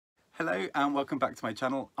Hello and welcome back to my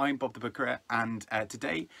channel. I'm Bob the Booker, and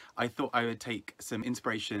today I thought I would take some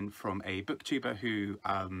inspiration from a booktuber who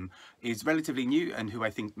is relatively new and who I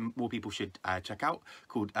think more people should check out,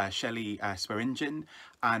 called Shelley Swearingen.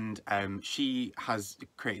 And she has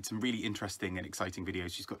created some really interesting and exciting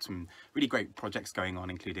videos. She's got some really great projects going on,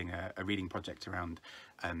 including a reading project around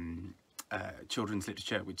children's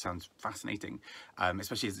literature, which sounds fascinating,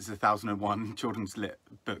 especially as it's 1001 children's lit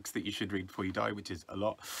books that you should read before you die, which is a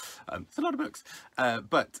lot. It's a lot of books,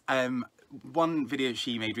 but one video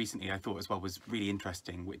she made recently I thought as well was really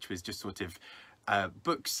interesting, which was just sort of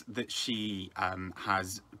books that she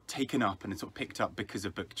has taken up and sort of picked up because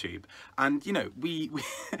of Booktube. And you know, we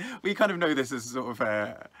kind of know this as sort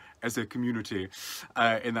of as a community,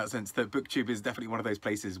 in that sense, that Booktube is definitely one of those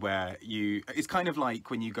places where it's kind of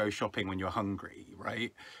like when you go shopping when you're hungry,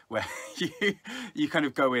 right? Where you kind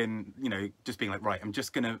of go in, you know, just being like, right,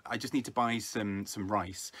 I just need to buy some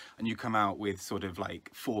rice, and you come out with sort of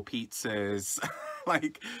like 4 pizzas,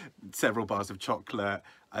 like several bars of chocolate,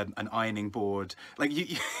 an ironing board. Like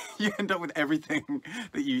you end up with everything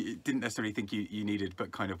that you didn't necessarily think you needed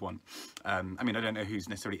but kind of want. I mean, I don't know who's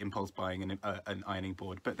necessarily impulse buying an ironing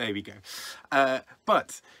board, but there we go.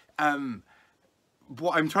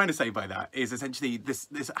 What I'm trying to say by that is essentially this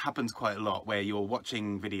happens quite a lot, where you're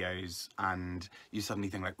watching videos and you suddenly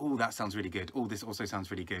think like, oh, that sounds really good. Oh, this also sounds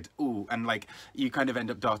really good. Oh, and like you kind of end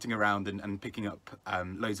up darting around and picking up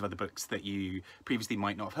loads of other books that you previously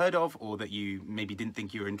might not have heard of, or that you maybe didn't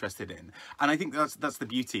think you were interested in. And I think that's the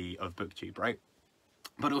beauty of Booktube, right?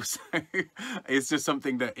 But also it's just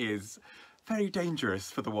something that is very dangerous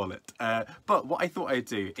for the wallet. But what I thought I'd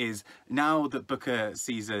do is, now that Booker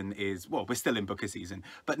season is, well, we're still in Booker season,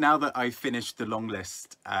 but now that I've finished the long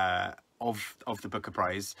list of the Booker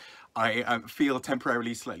Prize, I feel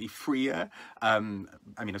temporarily slightly freer. I mean,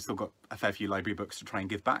 I've still got a fair few library books to try and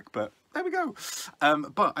give back, but there we go.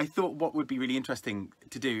 But I thought what would be really interesting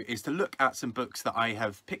to do is to look at some books that I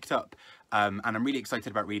have picked up and I'm really excited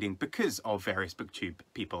about reading because of various Booktube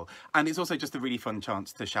people. And it's also just a really fun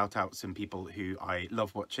chance to shout out some people who I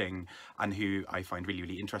love watching and who I find really,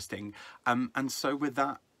 really interesting. And so with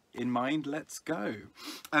that in mind, let's go.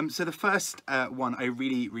 So the first one I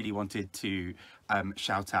really, really wanted to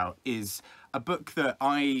shout out is a book that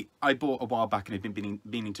I bought a while back and had been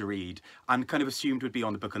meaning to read, and kind of assumed would be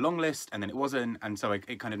on the Booker long list, and then it wasn't, and so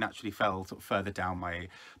it kind of naturally fell sort of further down my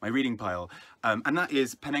reading pile. And that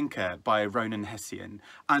is Panenka by Ronan Hession.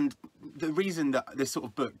 And the reason that this sort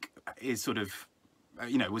of book is sort of,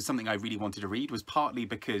 you know, was something I really wanted to read was partly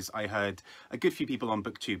because I heard a good few people on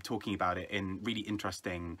Booktube talking about it in really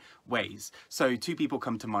interesting ways. So 2 people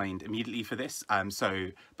come to mind immediately for this. So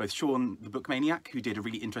both Sean the Book Maniac, who did a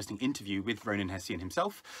really interesting interview with Ronan Hession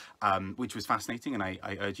himself, which was fascinating, and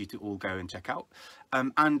I urge you to all go and check out.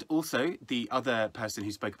 And also the other person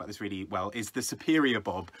who spoke about this really well is the superior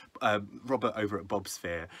Bob, Robert over at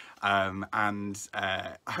Bobsphere, and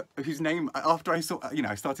whose name, after I saw, you know,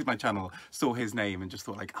 I started my channel, saw his name and just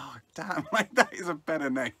thought like, oh damn, like that is a better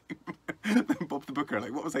name than Bob the Booker.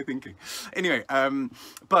 Like, what was I thinking? Anyway,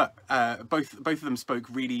 but both of them spoke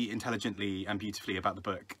really intelligently and beautifully about the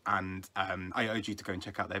book, and I urge you to go and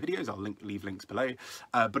check out their videos. I'll leave links below.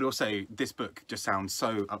 But also, this book just sounds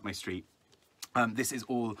so up my street. This is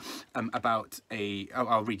all about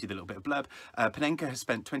I'll read you the little bit of blurb. Panenka has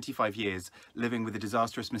spent 25 years living with the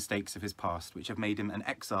disastrous mistakes of his past, which have made him an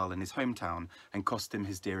exile in his hometown and cost him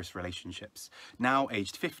his dearest relationships. Now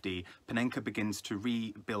aged 50, Panenka begins to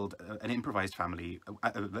rebuild an improvised family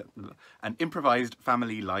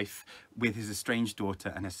life with his estranged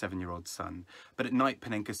daughter and her 7-year-old son. But at night,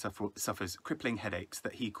 Panenka suffers crippling headaches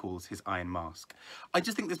that he calls his iron mask. I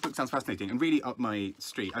just think this book sounds fascinating and really up my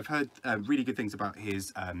street. I've heard really good things about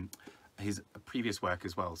his previous work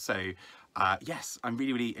as well. So yes, I'm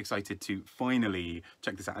really, really excited to finally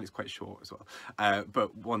check this out. And it's quite short as well.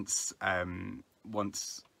 But once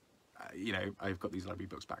you know, I've got these library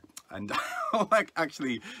books back, and I'll like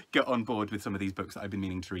actually get on board with some of these books that I've been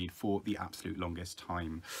meaning to read for the absolute longest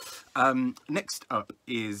time. Next up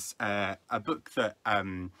is a book that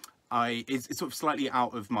it's sort of slightly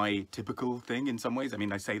out of my typical thing in some ways. I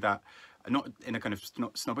mean, I say that not in a kind of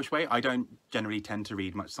snobbish way. I don't generally tend to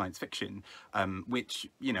read much science fiction, which,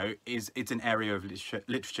 you know, it's an area of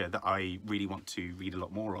literature that I really want to read a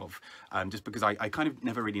lot more of, just because I kind of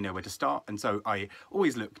never really know where to start. And so I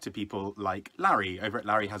always look to people like Larry over at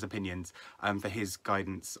Larry Has Opinions for his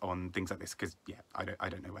guidance on things like this, because yeah, I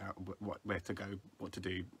don't know where to go, what to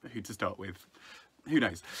do, who to start with. Who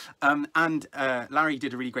knows? And Larry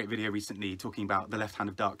did a really great video recently talking about The Left Hand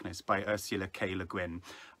of Darkness by Ursula K. Le Guin.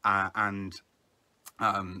 And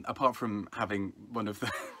apart from having one of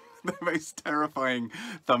the the most terrifying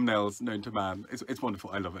thumbnails known to man. It's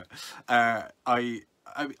wonderful. I love it.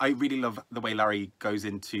 I really love the way Larry goes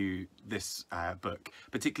into this book,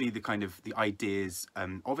 particularly the kind of the ideas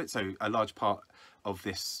of it. So a large part of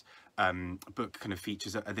this book kind of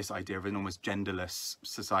features this idea of an almost genderless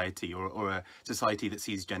society, or a society that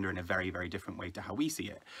sees gender in a very, very different way to how we see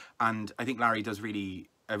it. And I think Larry does a really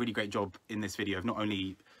great job in this video of not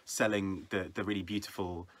only selling the really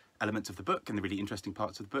beautiful elements of the book and the really interesting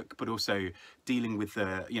parts of the book, but also dealing with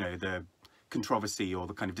the, you know, the controversy or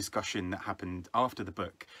the kind of discussion that happened after the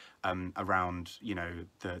book around, you know,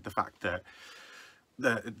 the fact that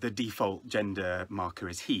the default gender marker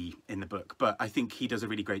is he in the book. But I think he does a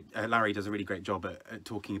really great, Larry does a really great job at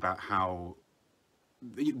talking about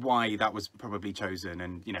why that was probably chosen,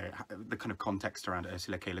 and, you know, the kind of context around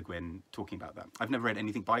Ursula K. Le Guin talking about that. I've never read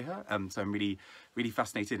anything by her, so I'm really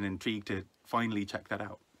fascinated and intrigued to finally check that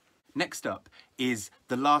out. Next up is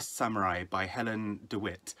The Last Samurai by Helen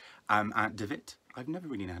DeWitt, at DeWitt. I've never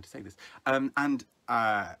really known how to say this.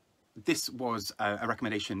 This was a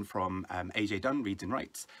recommendation from AJ Dunn, Reads and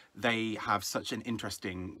Writes. They have such an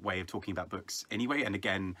interesting way of talking about books anyway, and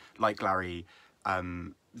again, like Larry,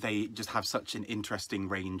 they just have such an interesting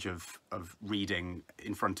range of reading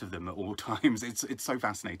in front of them at all times. It's so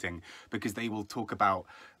fascinating because they will talk about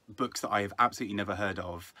books that I have absolutely never heard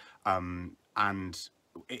of,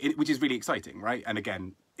 which is really exciting, right? And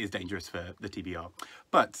again, is dangerous for the TBR.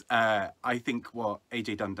 But I think what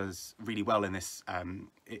AJ Dunn does really well in this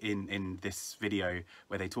in this video,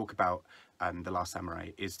 where they talk about The Last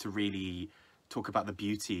Samurai, is to really talk about the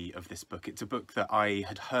beauty of this book. It's a book that I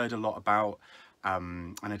had heard a lot about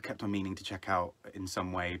and I'd kept on meaning to check out in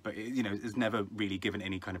some way, but you know, it's never really given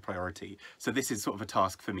any kind of priority. So this is sort of a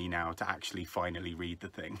task for me now to actually finally read the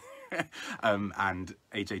thing. And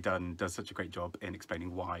AJ Dunn does such a great job in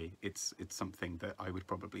explaining why it's something that I would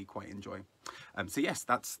probably quite enjoy. So yes,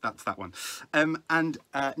 that's that one.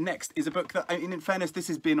 Next is a book that, in fairness, this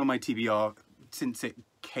has been on my TBR since it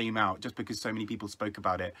came out, just because so many people spoke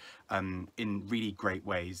about it in really great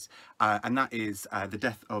ways, and that is The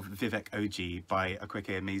Death of Vivek OG by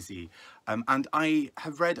Akwaeke Emezi. And I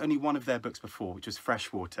have read only one of their books before, which was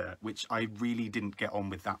Freshwater, which I really didn't get on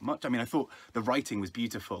with that much. I mean, I thought the writing was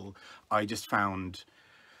beautiful. I just found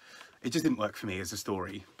it just didn't work for me as a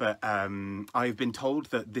story. But I've been told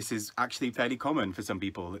that this is actually fairly common for some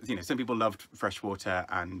people. You know, some people loved Freshwater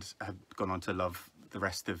and have gone on to love the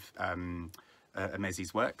rest of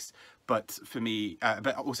Emezi's works, but for me,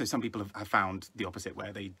 but also some people have found the opposite,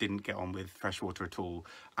 where they didn't get on with Freshwater at all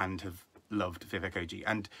and have loved Vivek OG.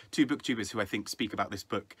 And two booktubers who I think speak about this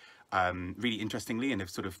book really interestingly and have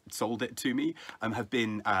sort of sold it to me have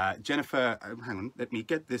been Jennifer, hang on, let me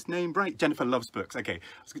get this name right, Jennifer Loves Books. Okay,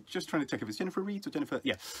 I was just trying to check if it's Jennifer Reads or Jennifer,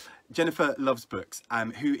 yeah, Jennifer Loves Books,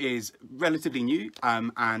 who is relatively new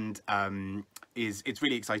it's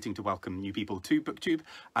really exciting to welcome new people to Booktube,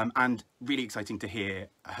 and really exciting to hear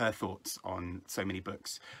her thoughts on so many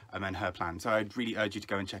books and her plan. So I'd really urge you to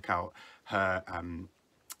go and check out her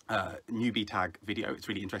newbie tag video. It's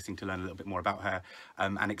really interesting to learn a little bit more about her,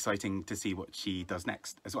 and exciting to see what she does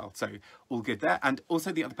next as well. So all good there. And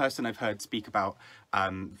also the other person I've heard speak about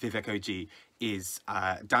Vivek OG is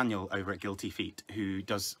Daniel over at Guilty Feet, who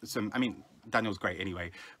does some, I mean, Daniel's great anyway,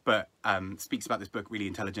 but speaks about this book really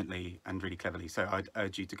intelligently and really cleverly. So I'd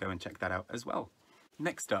urge you to go and check that out as well.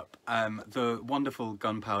 Next up, the wonderful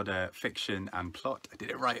Gunpowder fiction and plot. I did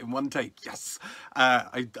it right in one take, yes!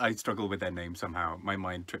 I struggle with their name somehow. My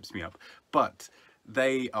mind trips me up. But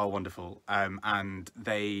they are wonderful, and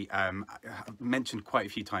they mentioned quite a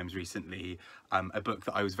few times recently a book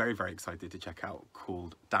that I was very, very excited to check out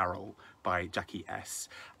called Darryl by Jackie Ess.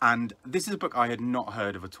 And this is a book I had not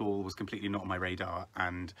heard of at all, was completely not on my radar,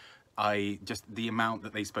 and the amount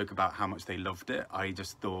that they spoke about how much they loved it, I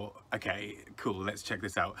just thought, okay, cool, let's check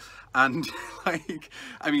this out. And like,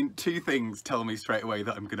 I mean, two things tell me straight away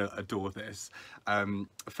that I'm gonna adore this.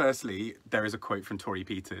 Firstly, there is a quote from Tori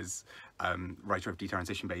Peters, writer of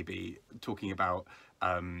Detransition Baby, talking about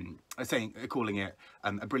calling it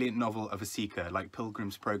a brilliant novel of a seeker, like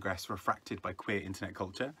Pilgrim's Progress refracted by queer internet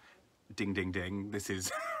culture. Ding, ding, ding. This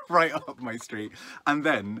is right up my street. And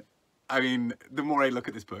then, I mean, the more I look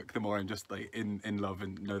at this book, the more I'm just like in love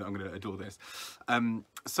and know that I'm going to adore this.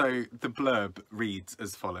 So the blurb reads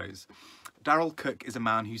as follows. Darryl Cook is a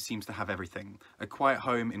man who seems to have everything. A quiet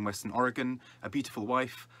home in Western Oregon, a beautiful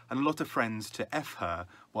wife, and a lot of friends to F her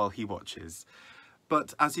while he watches.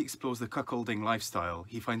 But as he explores the cuckolding lifestyle,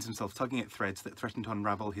 he finds himself tugging at threads that threaten to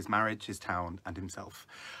unravel his marriage, his town, and himself.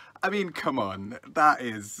 I mean, come on, that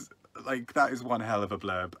is one hell of a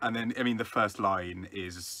blurb. And then, I mean, the first line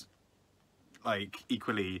is like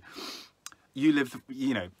equally, you live,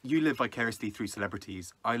 you know, you live vicariously through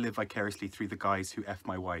celebrities. I live vicariously through the guys who F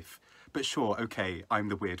my wife. But sure, okay, I'm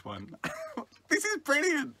the weird one. This is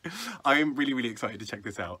brilliant. I am really, really excited to check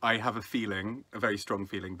this out. I have a feeling, a very strong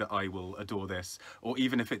feeling, that I will adore this. Or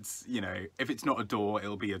even if it's, you know, if it's not adore,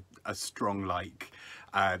 it'll be a strong like.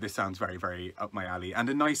 This sounds very, very up my alley. And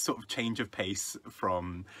a nice sort of change of pace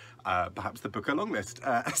from perhaps the Booker long list.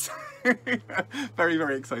 So very,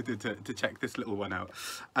 very excited to check this little one out.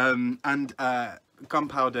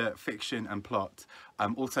 Gunpowder, Fiction and Plot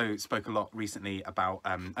also spoke a lot recently about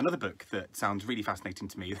another book that sounds really fascinating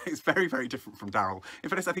to me. It's very, very different from Darryl. In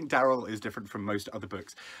fact, I think Darryl is different from most other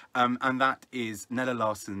books. And that is Nella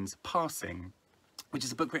Larsen's Passing, which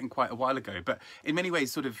is a book written quite a while ago, but in many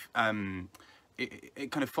ways sort of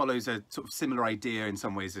it kind of follows a sort of similar idea in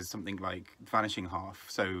some ways as something like Vanishing Half.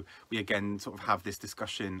 So we again sort of have this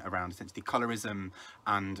discussion around essentially colorism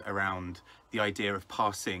and around the idea of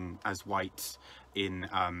passing as white in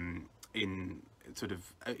sort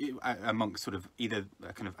of amongst sort of either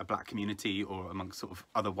a kind of a black community or amongst sort of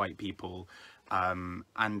other white people, and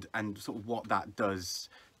sort of what that does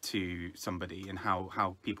to somebody and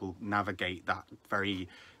how people navigate that very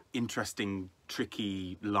interesting,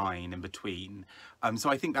 tricky line in between. So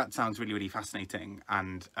I think that sounds really, really fascinating,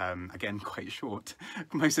 and again, quite short.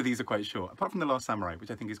 Most of these are quite short, apart from The Last Samurai,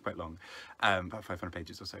 which I think is quite long, about 500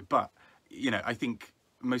 pages or so. But, you know, I think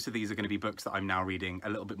most of these are going to be books that I'm now reading a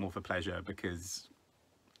little bit more for pleasure because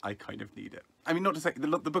I kind of need it. I mean, not to say, the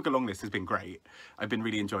Booker long list has been great. I've been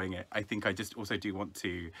really enjoying it. I think I just also do want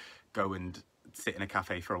to go and sit in a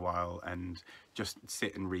cafe for a while and just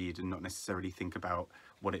sit and read and not necessarily think about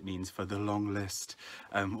what it means for the long list,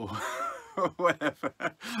 or whatever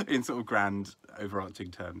in sort of grand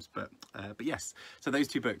overarching terms. But yes, so those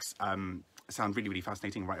two books sound really, really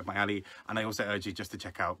fascinating, right up my alley. And I also urge you just to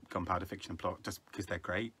check out Gunpowder, Fiction and Plot, just because they're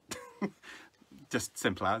great. Just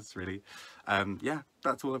simple as, really. Yeah,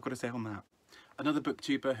 that's all I've got to say on that. Another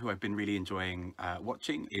booktuber who I've been really enjoying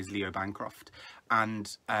watching is Leo Bancroft,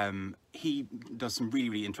 and he does some really,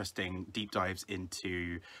 really interesting deep dives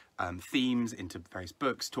into themes, into various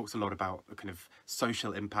books, talks a lot about kind of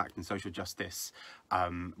social impact and social justice,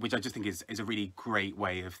 which I just think is a really great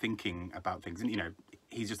way of thinking about things. And, you know,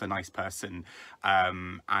 he's just a nice person,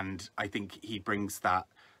 and I think he brings that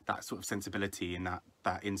sort of sensibility and that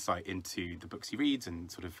insight into the books he reads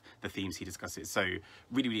and sort of the themes he discusses. So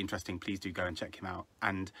really, really interesting. Please do go and check him out.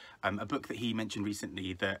 And a book that he mentioned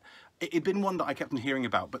recently that it'd been one that I kept on hearing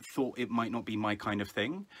about but thought it might not be my kind of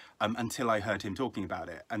thing, until I heard him talking about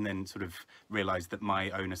it, and then sort of realized that my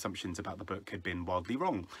own assumptions about the book had been wildly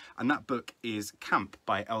wrong. And that book is Camp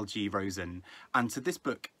by L.G. Rosen. And so this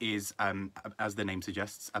book is, as the name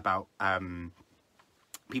suggests, about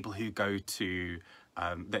people who go to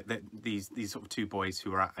these sort of two boys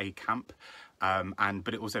who are at a camp,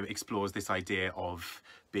 but it also explores this idea of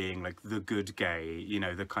being like the good gay, you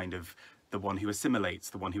know, the kind of the one who assimilates,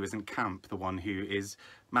 the one who isn't camp, the one who is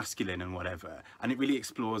masculine and whatever. And it really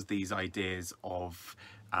explores these ideas of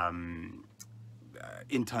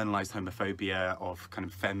internalized homophobia, of kind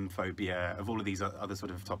of femphobia, of all of these other sort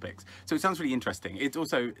of topics. So it sounds really interesting. It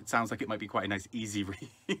sounds like it might be quite a nice easy read.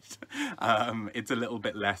 It's a little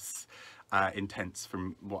bit less intense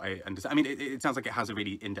from what I understand. I mean, it sounds like it has a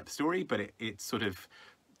really in-depth story, but it's sort of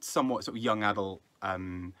somewhat sort of young adult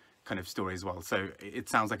kind of story as well. So it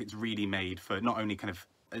sounds like it's really made for not only kind of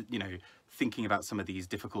you know, thinking about some of these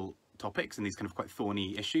difficult topics and these kind of quite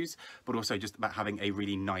thorny issues, but also just about having a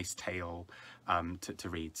really nice tale to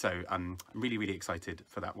read. So I'm really, really excited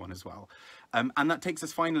for that one as well. And that takes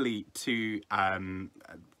us finally to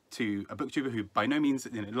a booktuber who by no means,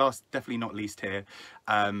 you know, last, definitely not least here,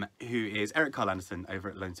 who is Eric Carl Anderson over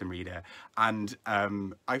at Lonesome Reader. And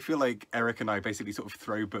I feel like Eric and I basically sort of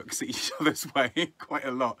throw books at each other's way quite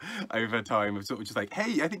a lot over time, of sort of just like,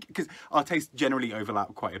 hey, I think, because our tastes generally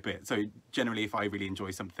overlap quite a bit. So generally, if I really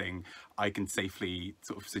enjoy something, I can safely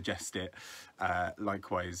sort of suggest it,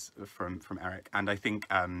 likewise from Eric. And I think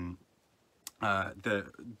one of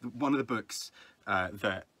the books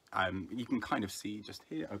that you can kind of see just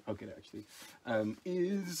here, I'll get it actually,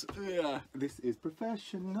 this is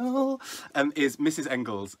professional, is Mrs.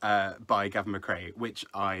 Engels by Gavin McCrea, which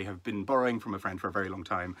I have been borrowing from a friend for a very long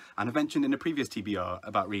time and have mentioned in a previous TBR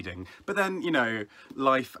about reading. But then, you know,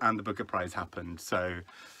 life and the Booker Prize happened, so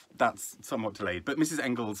that's somewhat delayed. But Mrs.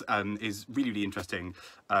 Engels is really, really interesting,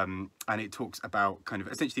 and it talks about kind of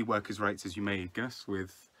essentially workers' rights, as you may guess,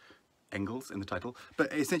 with Engels in the title,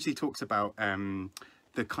 but it essentially talks about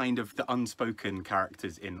the kind of the unspoken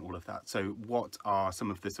characters in all of that. So what are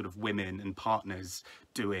some of the sort of women and partners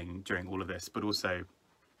doing during all of this, but also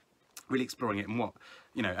really exploring it and what,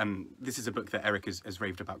 you know, this is a book that Eric has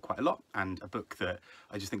raved about quite a lot, and a book that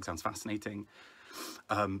I just think sounds fascinating.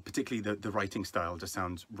 Particularly the writing style just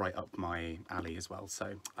sounds right up my alley as well,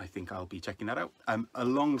 so I think I'll be checking that out,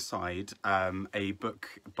 alongside a book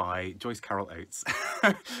by Joyce Carol Oates.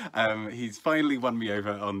 He's finally won me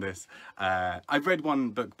over on this. I've read one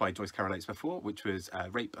book by Joyce Carol Oates before, which was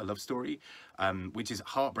Rape, a Love Story, which is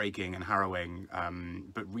heartbreaking and harrowing,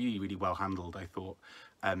 but really, really well handled, I thought.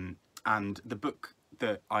 And the book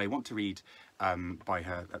that I want to read by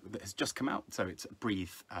her that has just come out, so it's Breathe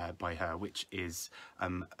by her, which is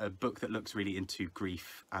a book that looks really into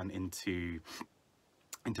grief and into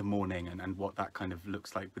mourning and what that kind of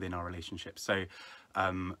looks like within our relationships. So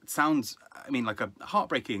sounds, I mean, like a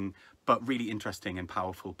heartbreaking but really interesting and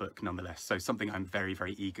powerful book nonetheless, so something I'm very,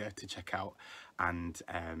 very eager to check out, and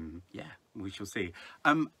yeah, we shall see.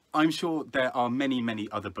 I'm sure there are many, many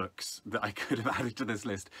other books that I could have added to this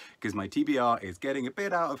list, because my TBR is getting a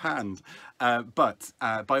bit out of hand. But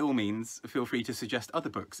by all means, feel free to suggest other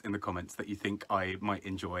books in the comments that you think I might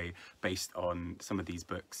enjoy based on some of these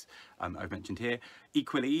books I've mentioned here.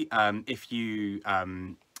 Equally,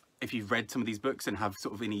 if you've read some of these books and have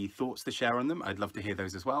sort of any thoughts to share on them, I'd love to hear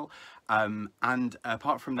those as well. And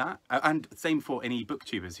apart from that, and same for any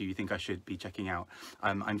booktubers who you think I should be checking out.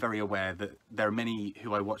 I'm very aware that there are many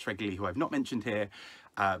who I watch regularly who I've not mentioned here,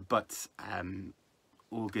 but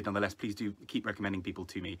all good nonetheless. Please do keep recommending people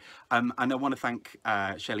to me. And I want to thank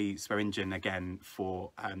Shelley Swearingen again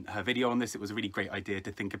for her video on this. It was a really great idea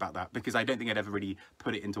to think about that, because I don't think I'd ever really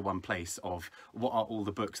put it into one place of what are all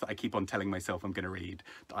the books that I keep on telling myself I'm going to read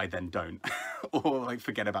that I then don't, or like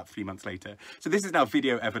forget about 3 months later. So this is now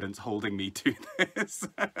video evidence holding me to this.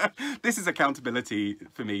 This is accountability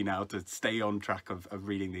for me now to stay on track of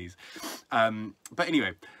reading these. But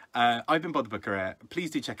anyway, I've been Bob the Booker. Please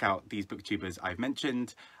do check out these booktubers I've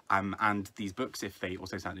mentioned, and these books if they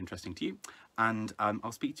also sound interesting to you. And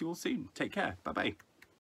I'll speak to you all soon. Take care. Bye bye.